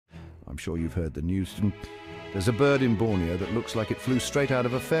I'm sure you've heard the news. There's a bird in Borneo that looks like it flew straight out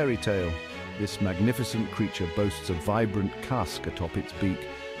of a fairy tale. This magnificent creature boasts a vibrant casque atop its beak,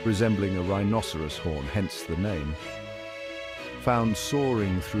 resembling a rhinoceros horn, hence the name. Found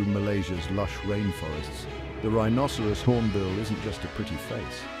soaring through Malaysia's lush rainforests, the Rhinoceros Hornbill isn't just a pretty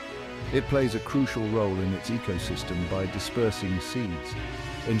face. It plays a crucial role in its ecosystem by dispersing seeds,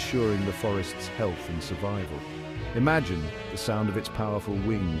 ensuring the forest's health and survival. Imagine the sound of its powerful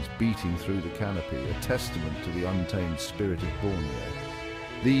wings beating through the canopy, a testament to the untamed spirit of Borneo.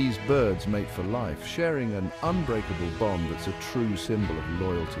 These birds mate for life, sharing an unbreakable bond that's a true symbol of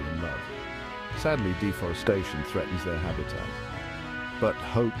loyalty and love. Sadly, deforestation threatens their habitat, but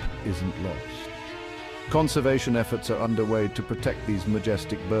hope isn't lost. Conservation efforts are underway to protect these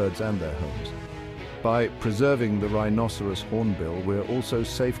majestic birds and their homes. By preserving the Rhinoceros Hornbill, we're also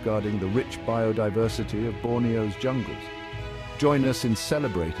safeguarding the rich biodiversity of Borneo's jungles. Join us in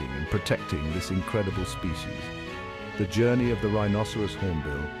celebrating and protecting this incredible species. The journey of the Rhinoceros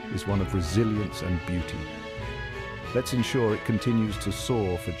Hornbill is one of resilience and beauty. Let's ensure it continues to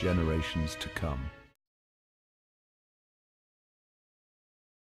soar for generations to come.